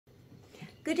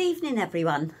Good evening,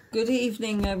 everyone. Good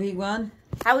evening, everyone.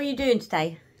 How are you doing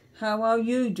today? How are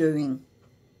you doing?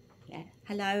 Yeah.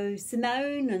 Hello,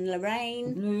 Simone and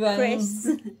Lorraine. Lorraine.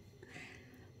 Chris.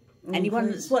 Anyone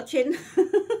Chris. that's watching?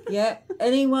 Yeah,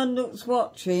 anyone that's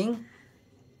watching.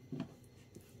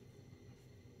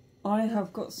 I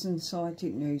have got some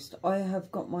exciting news. I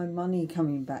have got my money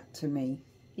coming back to me.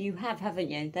 You have,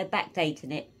 haven't you? They're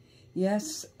backdating it.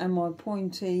 Yes, and my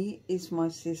appointee is my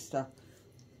sister.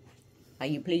 Are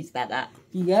you pleased about that?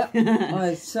 Yep,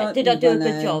 I certainly Did I do a went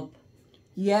good there. job?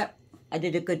 Yep. I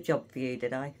did a good job for you,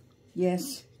 did I?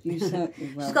 Yes, you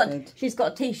certainly well did. She's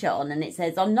got a T-shirt on and it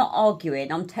says, "I'm not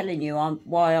arguing, I'm telling you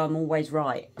why I'm always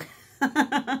right."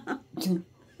 Oh,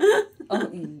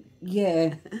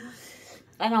 yeah.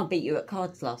 And I beat you at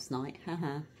cards last night.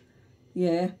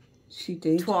 Yeah, she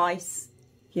did. Twice.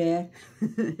 Yeah.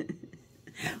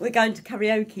 We're going to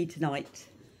karaoke tonight.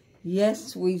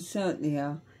 Yes, we certainly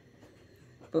are.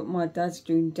 But my dad's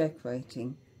doing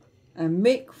decorating. And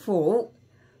Mick thought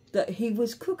that he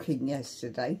was cooking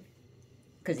yesterday.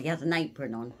 Because he had an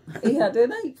apron on. He had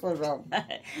an apron on.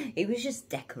 He was just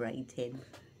decorating.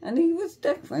 And he was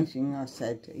decorating, I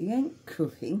said. He ain't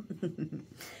cooking.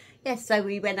 Yes, so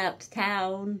we went out to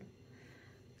town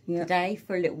today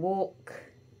for a little walk.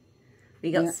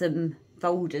 We got some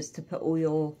folders to put all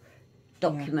your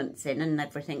documents in and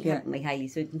everything, haven't we, Hayley?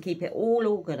 So we can keep it all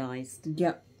organised.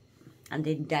 Yep. And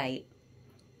in date.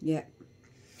 Yeah.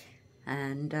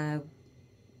 And, oh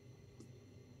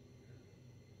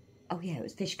yeah, it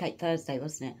was Fish Cake Thursday,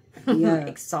 wasn't it? Yeah.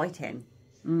 Exciting.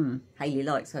 Mm. Hayley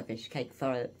likes her Fish Cake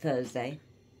for Thursday.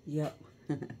 Yep.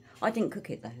 I didn't cook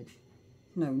it, though.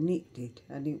 No, Nick did,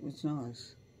 and it was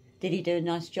nice. Did he do a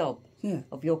nice job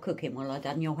of your cooking while I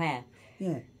done your hair?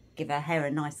 Yeah. Give her hair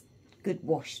a nice, good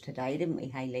wash today, didn't we,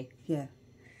 Hayley? Yeah.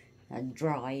 And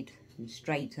dried and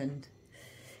straightened.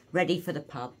 Ready for the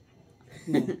pub.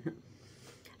 Yeah.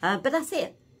 But that's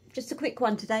it. Just a quick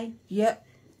one today. Yep.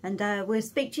 And we'll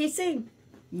speak to you soon.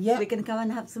 Yep. We're going to go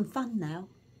and have some fun now.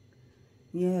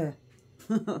 Yeah.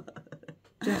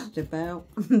 Just about.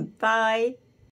 Bye.